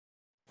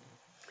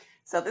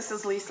So this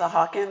is Lisa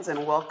Hawkins,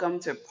 and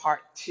welcome to part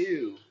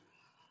two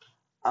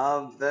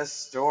of the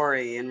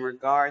story in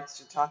regards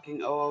to talking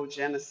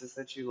Genesis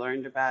that you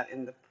learned about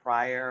in the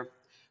prior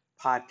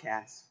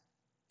podcast.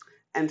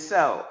 And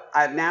so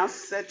I've now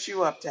set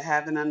you up to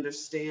have an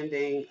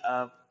understanding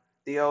of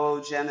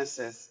the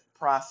Genesis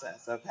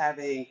process of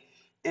having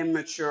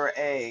immature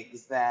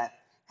eggs that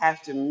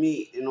have to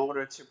meet in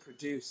order to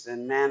produce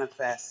and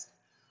manifest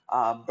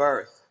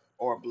birth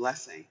or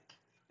blessing,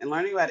 and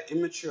learning about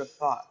immature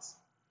thoughts.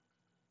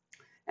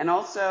 And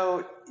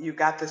also, you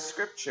got the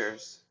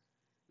scriptures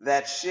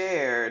that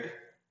shared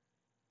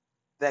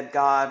that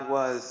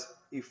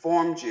He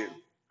formed you,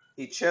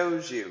 He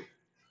chose you,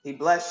 He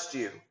blessed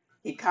you,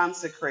 He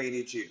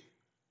consecrated you.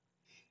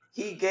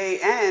 He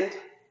gave, and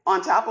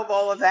on top of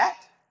all of that,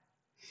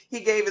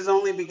 He gave His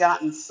only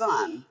begotten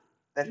Son,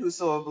 that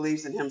whosoever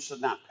believes in Him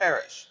should not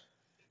perish.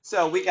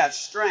 So we got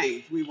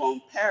strength, we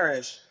won't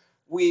perish,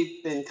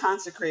 we've been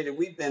consecrated,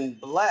 we've been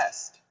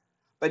blessed,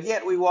 but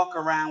yet we walk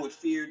around with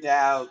fear,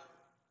 doubt,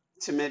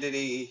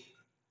 timidity,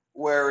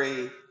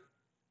 worry,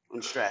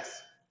 and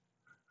stress.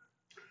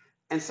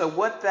 And so,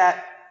 what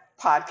that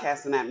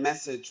podcast and that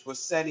message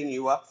was setting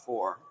you up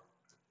for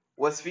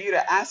was for you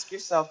to ask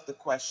yourself the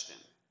question: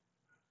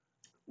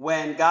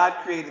 when God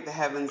created the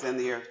heavens and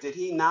the earth, did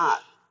He not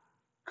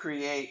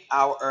create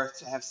our earth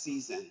to have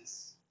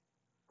seasons,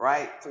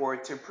 right? For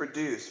it to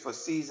produce, for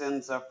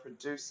seasons of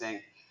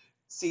producing,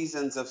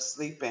 seasons of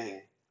sleeping.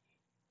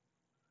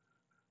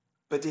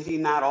 But did He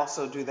not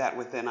also do that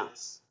within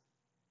us?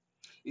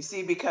 You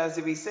see, because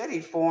if He said He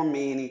formed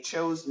me and He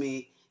chose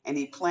me and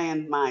He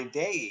planned my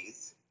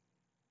days,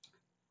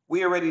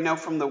 we already know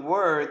from the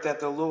word that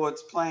the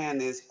Lord's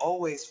plan is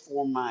always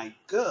for my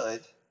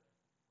good.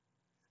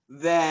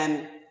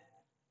 Then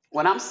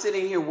when I'm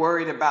sitting here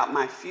worried about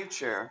my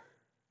future,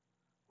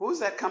 who's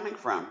that coming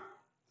from?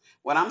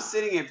 When I'm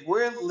sitting, if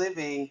we're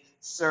living,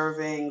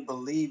 serving,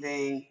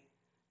 believing,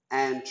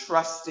 and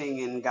trusting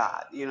in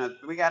God,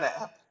 we got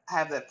to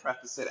have that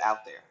preface it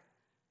out there,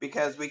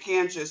 because we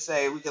can't just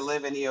say we can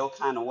live any old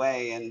kind of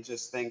way and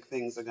just think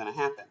things are going to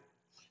happen.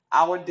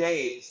 Our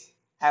days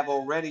have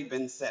already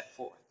been set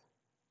forth.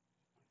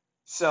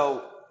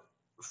 So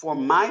for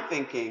my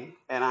thinking,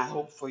 and I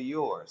hope for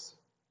yours,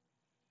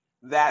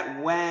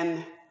 that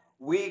when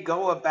we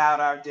go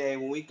about our day,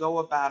 when we go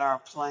about our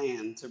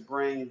plan to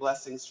bring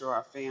blessings to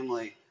our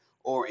family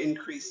or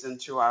increase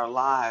into our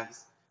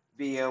lives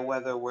via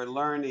whether we're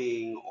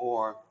learning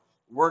or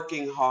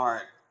working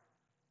hard,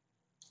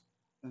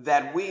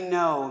 that we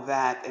know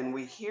that and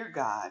we hear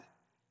God,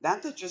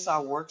 not that just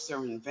our works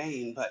are in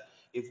vain, but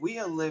if we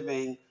are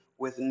living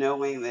with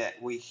knowing that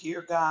we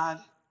hear God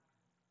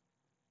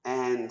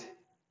and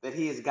that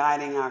He is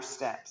guiding our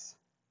steps,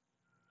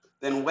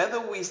 then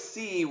whether we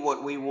see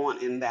what we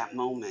want in that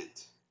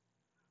moment,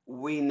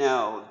 we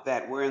know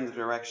that we're in the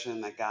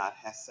direction that God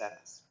has set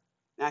us.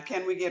 Now,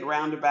 can we get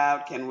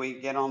roundabout? Can we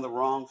get on the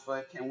wrong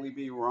foot? Can we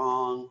be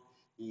wrong?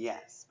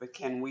 Yes. But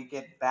can we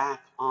get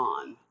back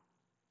on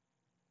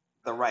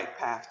the right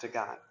path to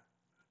God?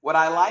 What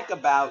I like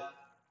about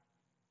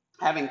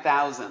having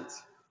thousands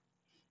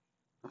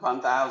upon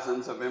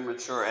thousands of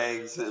immature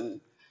eggs in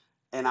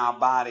our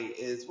body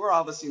is we're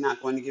obviously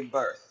not going to give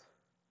birth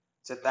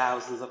to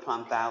thousands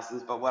upon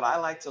thousands. But what I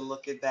like to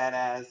look at that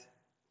as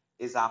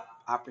is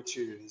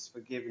opportunities,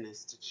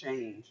 forgiveness, to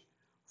change.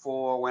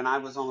 For when I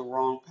was on the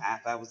wrong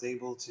path, I was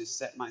able to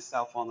set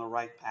myself on the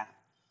right path.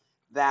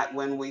 That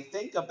when we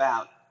think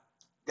about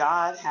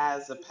God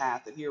has a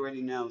path that He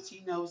already knows.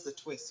 He knows the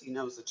twists, He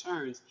knows the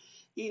turns.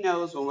 He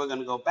knows when we're going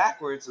to go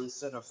backwards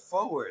instead of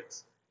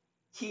forwards.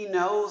 He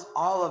knows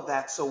all of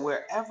that. So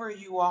wherever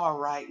you are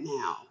right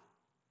now,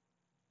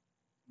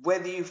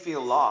 whether you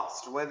feel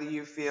lost, whether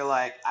you feel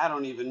like, I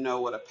don't even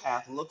know what a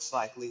path looks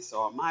like, Lisa,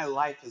 or my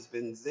life has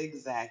been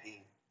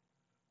zigzagging,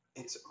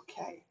 it's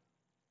okay.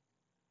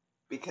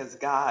 Because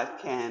God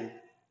can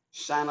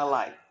shine a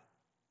light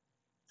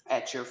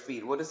at your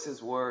feet. What does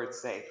His word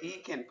say? He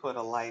can put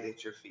a light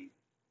at your feet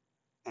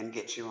and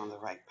get you on the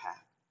right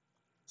path.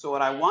 So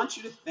what I want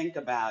you to think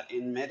about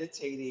in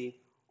meditating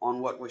on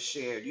what was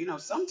shared,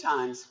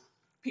 sometimes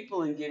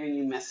people in giving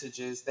you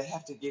messages, they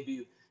have to give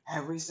you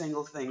every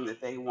single thing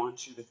that they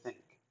want you to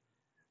think.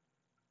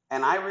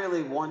 And I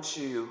really want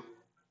you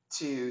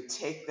to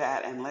take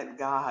that and let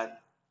God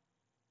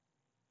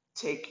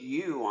take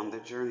you on the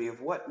journey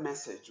of what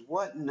message,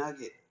 what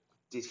nugget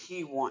did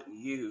He want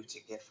you to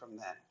get from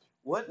that?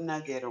 What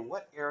nugget or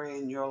what area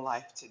in your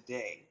life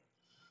today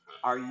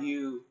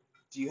do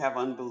you have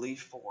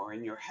unbelief for,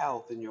 in your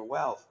health, in your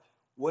wealth,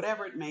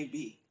 whatever it may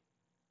be?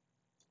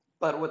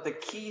 But what the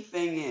key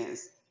thing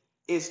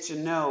is to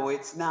know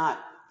it's not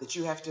that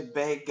you have to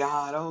beg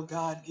God, oh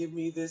God, give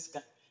me this.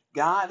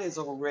 God has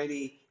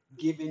already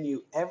given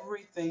you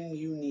everything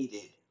you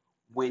needed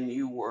when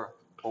you were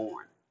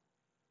born.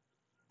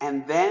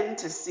 And then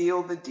to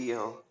seal the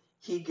deal,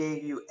 He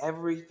gave you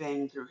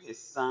everything through His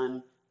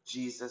Son,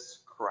 Jesus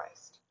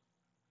Christ.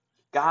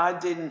 God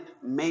didn't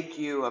make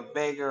you a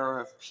beggar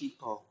of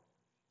people.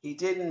 He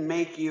didn't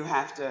make you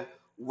have to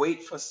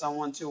wait for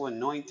someone to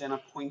anoint and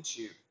appoint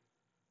you.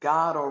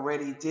 God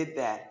already did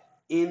that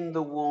in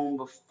the womb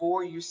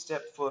before you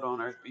stepped foot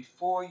on earth,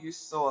 before you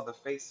saw the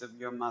face of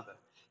your mother.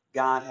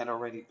 God had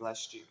already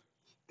blessed you.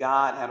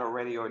 God had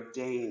already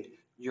ordained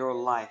your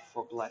life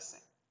for blessing.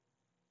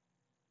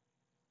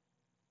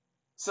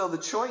 So the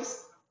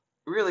choice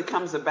really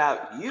comes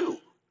about you,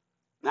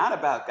 not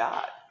about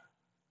God.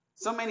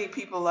 So many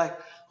people like,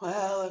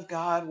 well, if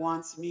God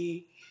wants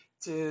me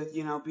to,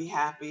 be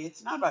happy,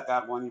 it's not about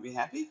God wanting you to be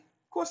happy.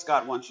 Of course,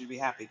 God wants you to be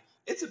happy.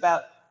 It's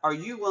about, are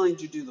you willing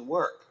to do the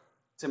work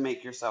to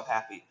make yourself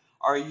happy?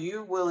 Are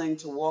you willing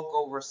to walk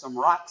over some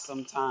rocks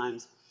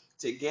sometimes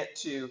to get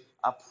to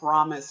a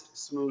promised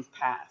smooth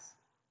path?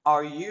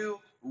 Are you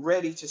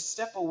ready to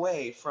step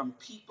away from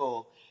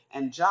people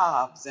and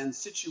jobs and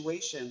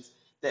situations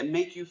that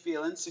make you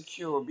feel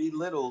insecure,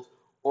 belittled,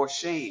 or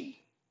shamed?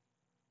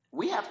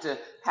 We have to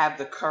have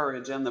the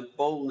courage and the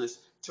boldness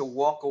to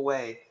walk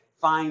away,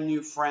 find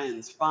new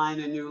friends,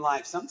 find a new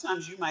life.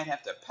 Sometimes you might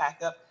have to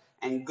pack up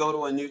and go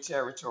to a new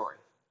territory.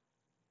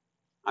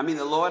 I mean,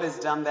 the Lord has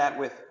done that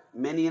with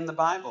many in the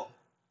Bible.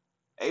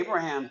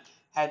 Abraham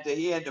had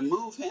to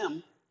move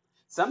him.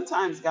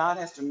 Sometimes God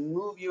has to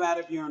move you out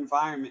of your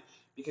environment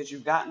because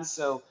you've gotten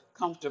so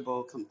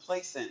comfortable,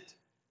 complacent,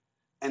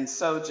 and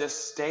so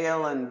just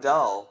stale and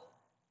dull,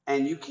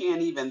 and you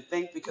can't even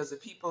think because the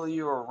people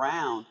you're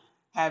around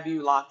have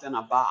you locked in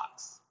a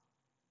box,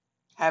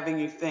 having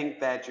you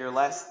think that you're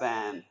less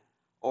than,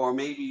 or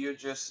maybe you're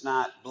just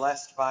not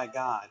blessed by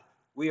God.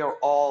 We are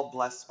all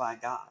blessed by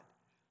God.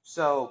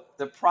 So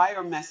the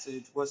prior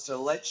message was to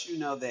let you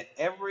know that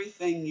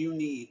everything you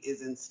need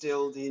is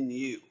instilled in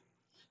you.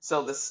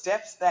 So the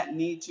steps that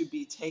need to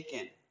be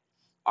taken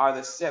are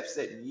the steps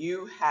that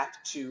you have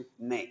to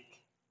make.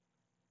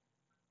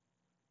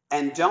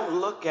 And don't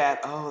look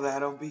at, oh,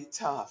 that'll be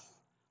tough.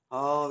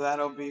 Oh,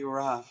 that'll be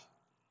rough.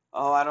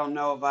 Oh, I don't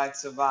know if I'd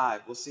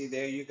survive. Well, see,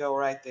 there you go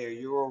right there.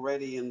 You're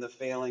already in the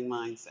failing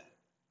mindset.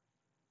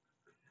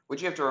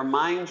 What you have to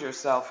remind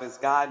yourself is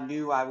God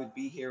knew I would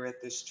be here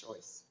at this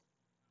choice.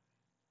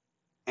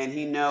 And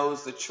he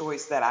knows the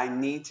choice that I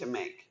need to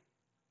make.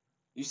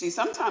 You see,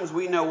 sometimes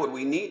we know what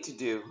we need to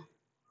do,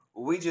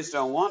 we just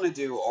don't want to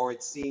do, or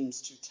it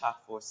seems too tough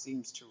or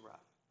seems too rough.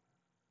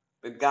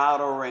 But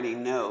God already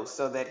knows,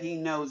 so that he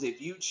knows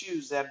if you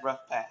choose that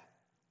rough path,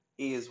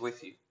 he is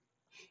with you.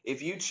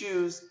 If you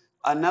choose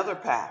another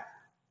path,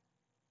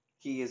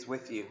 he is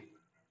with you.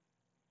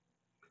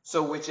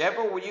 So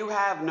whichever you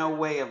have no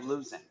way of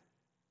losing.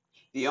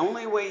 The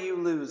only way you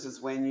lose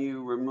is when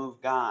you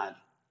remove God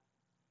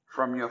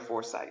from your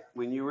foresight,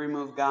 when you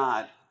remove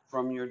God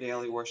from your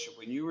daily worship,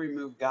 when you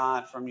remove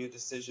God from your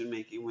decision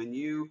making, when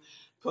you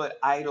put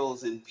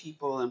idols and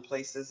people and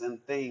places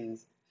and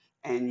things,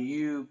 and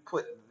you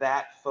put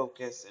that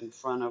focus in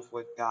front of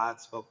what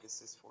God's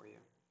focus is for you.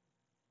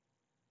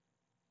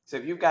 So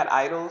if you've got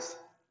idols,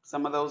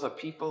 some of those are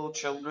people,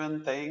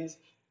 children, things,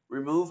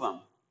 remove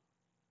them.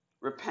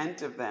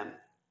 Repent of them.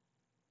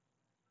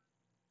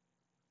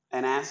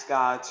 And ask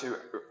God to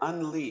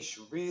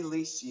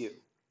release you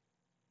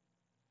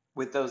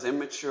with those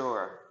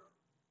immature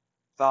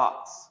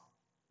thoughts.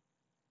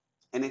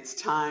 And it's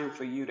time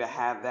for you to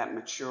have that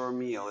mature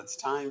meal. It's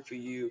time for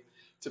you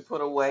to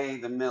put away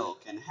the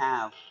milk and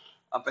have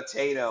a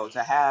potato,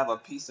 to have a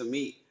piece of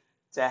meat,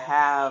 to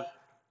have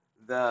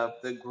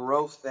the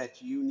growth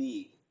that you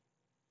need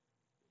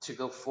to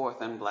go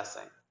forth in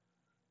blessing.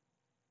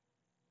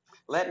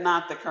 Let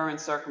not the current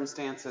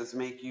circumstances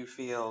make you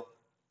feel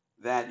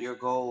that your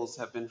goals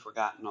have been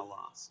forgotten or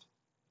lost,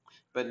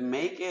 but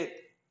make it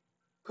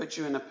put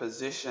you in a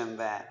position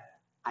that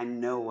I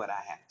know what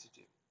I have to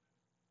do.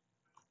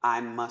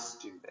 I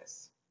must do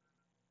this.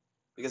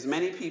 Because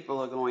many people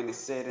are going to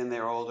sit in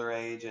their older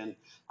age, and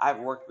I've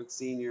worked with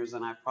seniors,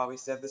 and I've probably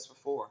said this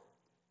before,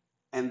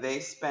 and they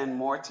spend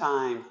more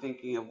time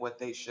thinking of what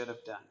they should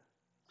have done,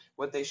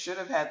 what they should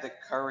have had the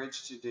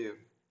courage to do,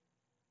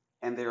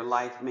 and their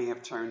life may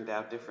have turned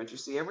out different. You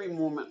see, every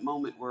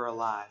moment we're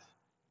alive,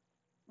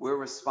 we're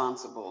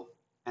responsible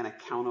and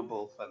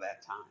accountable for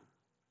that time.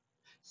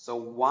 So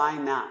why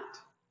not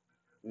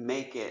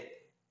make it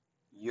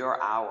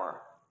your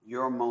hour,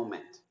 your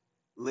moment,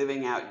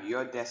 living out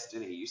your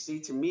destiny? You see,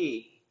 to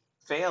me,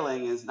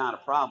 failing is not a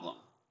problem.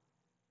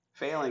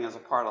 Failing is a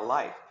part of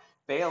life.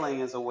 Failing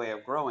is a way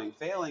of growing.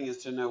 Failing is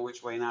to know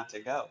which way not to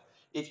go.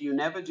 If you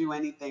never do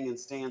anything and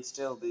stand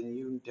still, then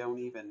you don't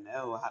even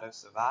know how to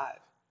survive.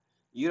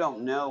 You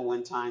don't know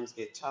when times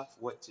get tough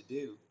what to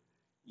do.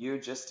 You're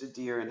just a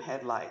deer in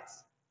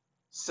headlights.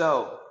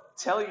 So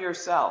tell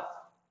yourself,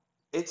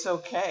 it's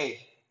okay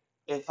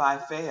if I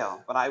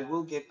fail, but I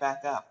will get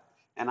back up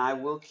and I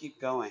will keep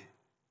going.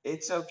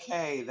 It's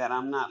okay that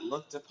I'm not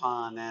looked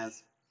upon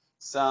as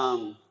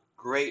some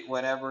great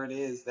whatever it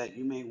is that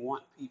you may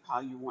want people, how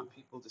you want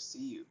people to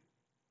see you.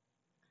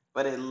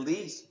 But at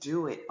least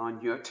do it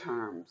on your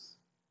terms.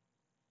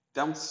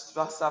 Don't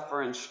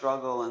suffer and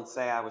struggle and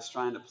say I was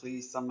trying to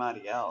please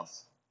somebody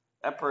else.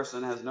 That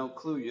person has no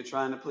clue you're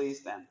trying to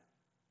please them.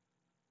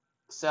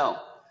 So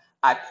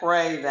I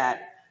pray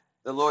that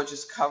The Lord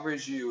just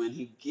covers you and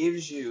he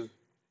gives you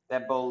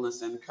that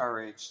boldness and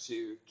courage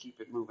to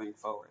keep it moving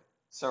forward.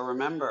 So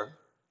remember,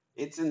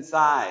 it's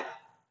inside.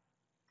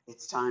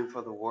 It's time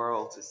for the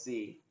world to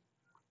see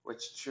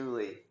what's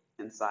truly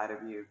inside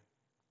of you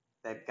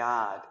that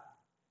God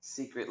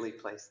secretly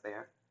placed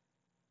there.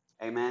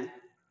 Amen.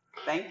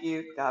 Thank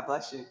you. God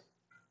bless you.